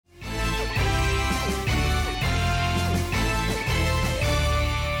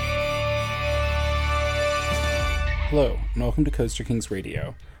Hello, and welcome to Coaster Kings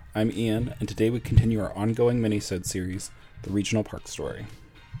Radio. I'm Ian, and today we continue our ongoing Minisode series, The Regional Park Story.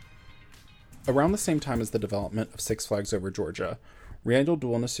 Around the same time as the development of Six Flags Over Georgia, Randall,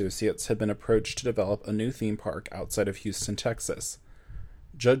 Duell, and Associates had been approached to develop a new theme park outside of Houston, Texas.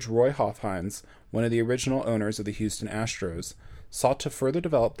 Judge Roy Hofheinz, one of the original owners of the Houston Astros, sought to further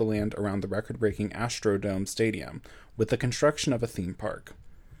develop the land around the record-breaking Astrodome Stadium with the construction of a theme park.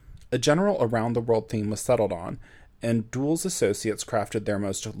 A general around-the-world theme was settled on, and Duell's associates crafted their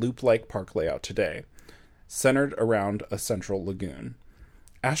most loop-like park layout today, centered around a central lagoon.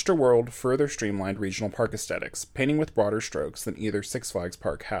 Astroworld further streamlined regional park aesthetics, painting with broader strokes than either Six Flags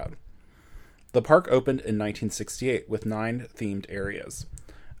park had. The park opened in 1968 with 9 themed areas: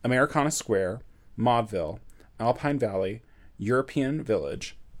 Americana Square, Maudeville, Alpine Valley, European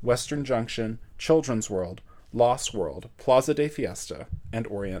Village, Western Junction, Children's World, Lost World, Plaza de Fiesta, and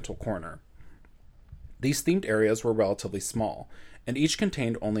Oriental Corner. These themed areas were relatively small, and each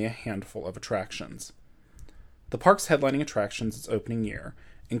contained only a handful of attractions. The park's headlining attractions its opening year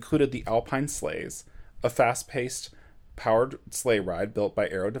included the Alpine Sleighs, a fast-paced, powered sleigh ride built by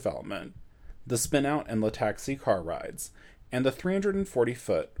Aero Development, the Spin-Out and La Taxi car rides, and the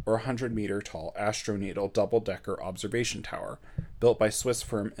 340-foot or 100-meter tall Astroneedle double-decker observation tower, built by Swiss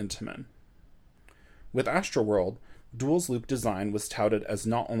firm Intamin. With Astroworld, Duell's loop design was touted as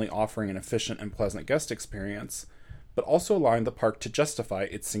not only offering an efficient and pleasant guest experience, but also allowing the park to justify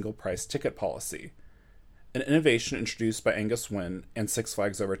its single-price ticket policy, an innovation introduced by Angus Wynn and Six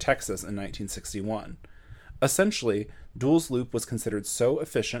Flags Over Texas in 1961. Essentially, Duell's loop was considered so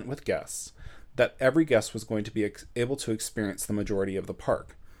efficient with guests that every guest was going to be able to experience the majority of the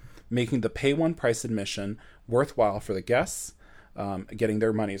park, making the pay-one-price admission worthwhile for the guests, getting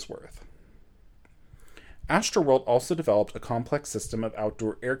their money's worth. Astroworld also developed a complex system of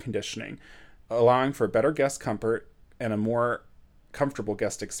outdoor air conditioning, allowing for better guest comfort and a more comfortable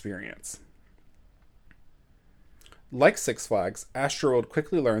guest experience. Like Six Flags, Astroworld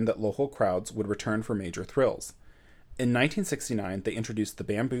quickly learned that local crowds would return for major thrills. In 1969, they introduced the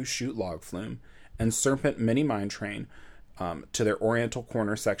Bamboo Chute Log Flume and Serpent Mini Mine Train to their Oriental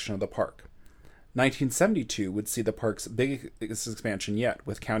Corner section of the park. 1972 would see the park's biggest expansion yet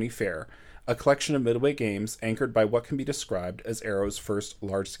with County Fair, a collection of midway games anchored by what can be described as Aero's first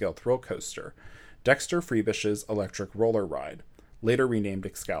large-scale thrill coaster, Dexter Freebish's Electric Roller Ride, later renamed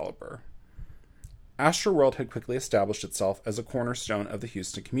Excalibur. Astroworld had quickly established itself as a cornerstone of the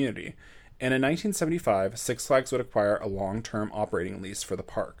Houston community, and in 1975, Six Flags would acquire a long-term operating lease for the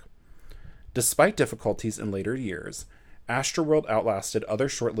park. Despite difficulties in later years, Astroworld outlasted other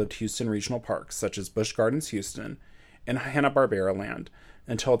short-lived Houston regional parks such as Busch Gardens Houston and Hanna-Barbera Land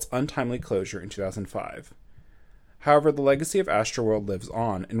until its untimely closure in 2005. However, the legacy of Astroworld lives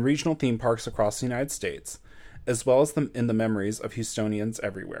on in regional theme parks across the United States, as well as in the memories of Houstonians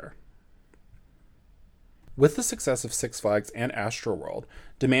everywhere. With the success of Six Flags and Astroworld,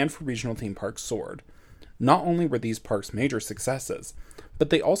 demand for regional theme parks soared. Not only were these parks major successes, but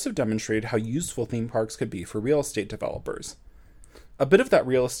they also demonstrated how useful theme parks could be for real estate developers. A bit of that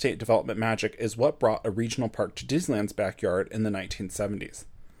real estate development magic is what brought a regional park to Disneyland's backyard in the 1970s.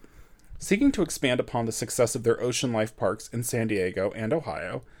 Seeking to expand upon the success of their ocean life parks in San Diego and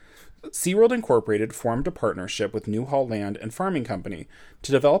Ohio, SeaWorld Incorporated formed a partnership with Newhall Land and Farming Company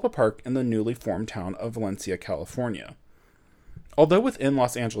to develop a park in the newly formed town of Valencia, California. Although within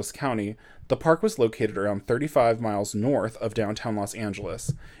Los Angeles County, the park was located around 35 miles north of downtown Los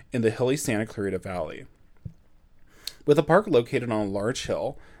Angeles in the hilly Santa Clarita Valley. With the park located on a large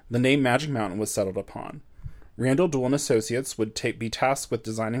hill, the name Magic Mountain was settled upon. Randall, Duell, and Associates would be tasked with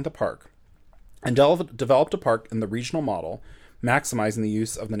designing the park, and developed a park in the regional model, maximizing the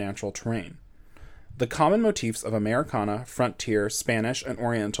use of the natural terrain. The common motifs of Americana, Frontier, Spanish, and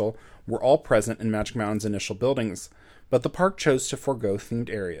Oriental were all present in Magic Mountain's initial buildings, but the park chose to forego themed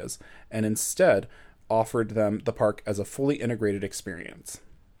areas, and instead offered them the park as a fully integrated experience.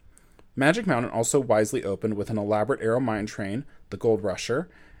 Magic Mountain also wisely opened with an elaborate Aero mine train, the Gold Rusher,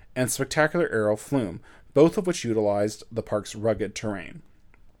 and spectacular Aero Flume, both of which utilized the park's rugged terrain.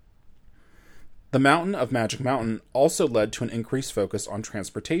 The mountain of Magic Mountain also led to an increased focus on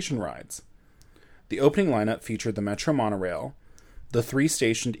transportation rides. The opening lineup featured the Metro Monorail, the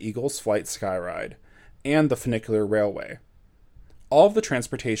 3-stationed Eagles Flight Skyride, and the Funicular Railway. All of the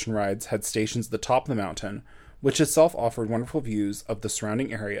transportation rides had stations at the top of the mountain, which itself offered wonderful views of the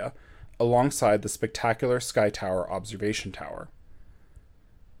surrounding area, alongside the spectacular Sky Tower observation tower.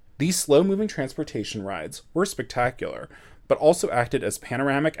 These slow-moving transportation rides were spectacular, but also acted as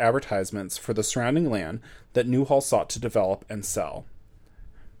panoramic advertisements for the surrounding land that Newhall sought to develop and sell.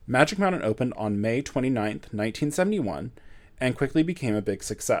 Magic Mountain opened on May 29, 1971, and quickly became a big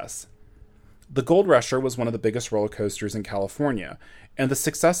success. The Gold Rusher was one of the biggest roller coasters in California, and the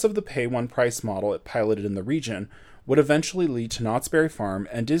success of the pay-one-price model it piloted in the region would eventually lead to Knott's Berry Farm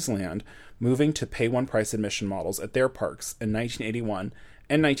and Disneyland moving to pay-one-price admission models at their parks in 1981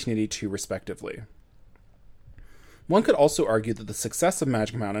 and 1982, respectively. One could also argue that the success of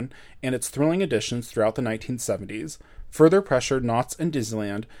Magic Mountain and its thrilling additions throughout the 1970s further pressured Knott's and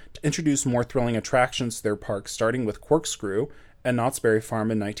Disneyland to introduce more thrilling attractions to their parks, starting with Corkscrew at Knott's Berry Farm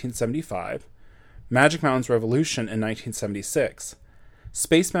in 1975, Magic Mountain's Revolution in 1976,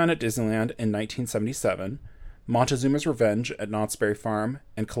 Space Mountain at Disneyland in 1977, Montezuma's Revenge at Knott's Berry Farm,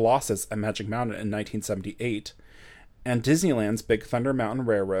 and Colossus at Magic Mountain in 1978, and Disneyland's Big Thunder Mountain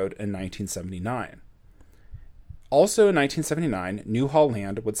Railroad in 1979. Also in 1979, New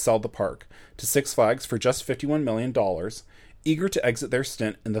Holland would sell the park to Six Flags for just $51 million, eager to exit their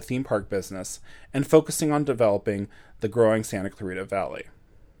stint in the theme park business and focusing on developing the growing Santa Clarita Valley.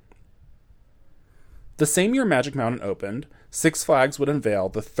 The same year Magic Mountain opened, Six Flags would unveil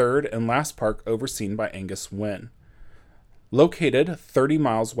the third and last park overseen by Angus Wynn. Located 30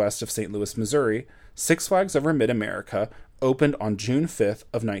 miles west of St. Louis, Missouri, Six Flags Over Mid-America opened on June 5th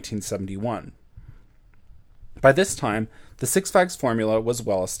of 1971. By this time, the Six Flags formula was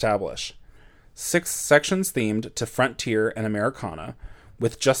well established. 6 sections themed to Frontier and Americana,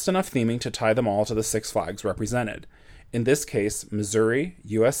 with just enough theming to tie them all to the Six Flags represented. In this case, Missouri,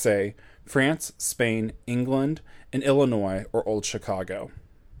 USA, France, Spain, England, and Illinois or Old Chicago.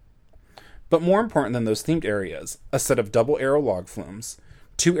 But more important than those themed areas, a set of double arrow log flumes,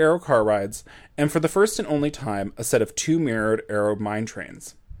 2 arrow car rides, and for the first and only time, a set of 2 mirrored arrow mine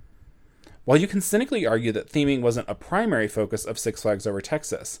trains. While you can cynically argue that theming wasn't a primary focus of Six Flags Over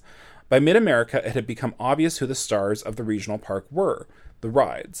Texas, by Mid-America it had become obvious who the stars of the regional park were, the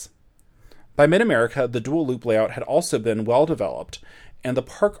rides. By Mid-America, the dual loop layout had also been well developed, and the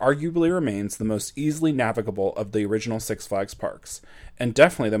park arguably remains the most easily navigable of the original Six Flags parks, and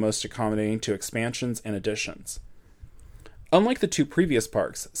definitely the most accommodating to expansions and additions. Unlike the 2 previous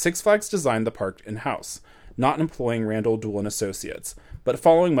parks, Six Flags designed the park in-house, not employing Randall, Duell, and Associates, but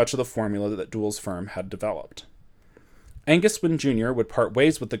following much of the formula that Duell's firm had developed. Angus Wynn Jr. would part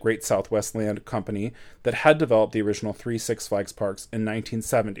ways with the Great Southwest Land Company that had developed the original 3 Six Flags parks in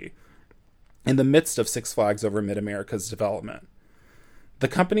 1970, in the midst of Six Flags Over Mid-America's development. The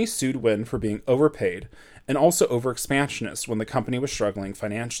company sued Wynn for being overpaid and also over-expansionist when the company was struggling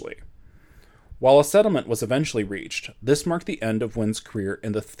financially. While a settlement was eventually reached, this marked the end of Wynn's career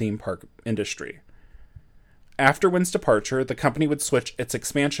in the theme park industry. After Wynn's departure, the company would switch its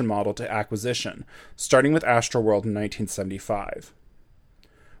expansion model to acquisition, starting with Astroworld in 1975.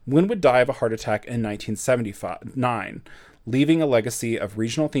 Wynn would die of a heart attack in 1979, leaving a legacy of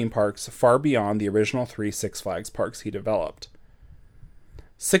regional theme parks far beyond the original 3 Six Flags parks he developed.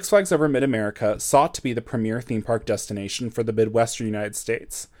 Six Flags Over Mid-America sought to be the premier theme park destination for the Midwestern United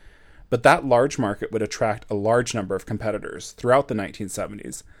States, but that large market would attract a large number of competitors throughout the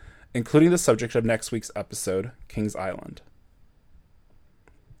 1970s, including the subject of next week's episode, Kings Island.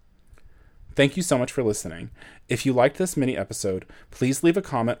 Thank you so much for listening. If you liked this mini episode, please leave a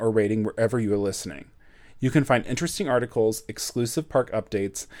comment or rating wherever you are listening. You can find interesting articles, exclusive park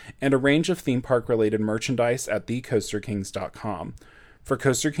updates, and a range of theme park-related merchandise at thecoasterkings.com. For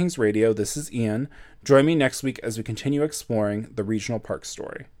Coaster Kings Radio, this is Ian. Join me next week as we continue exploring the regional park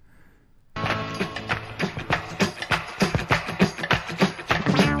story.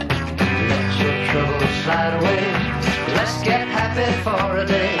 Slide away. Let's get happy for a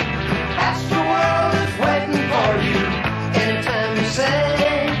day. Astroworld is waiting for you anytime you say,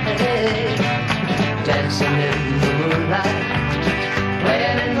 dancing in the moonlight,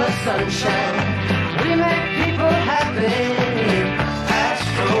 playing in the sunshine. We make people happy.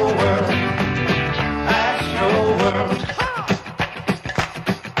 Astroworld, Astroworld.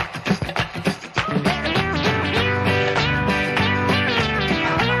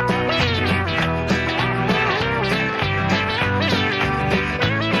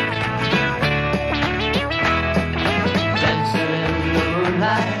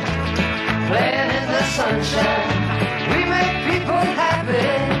 Playing in the sunshine.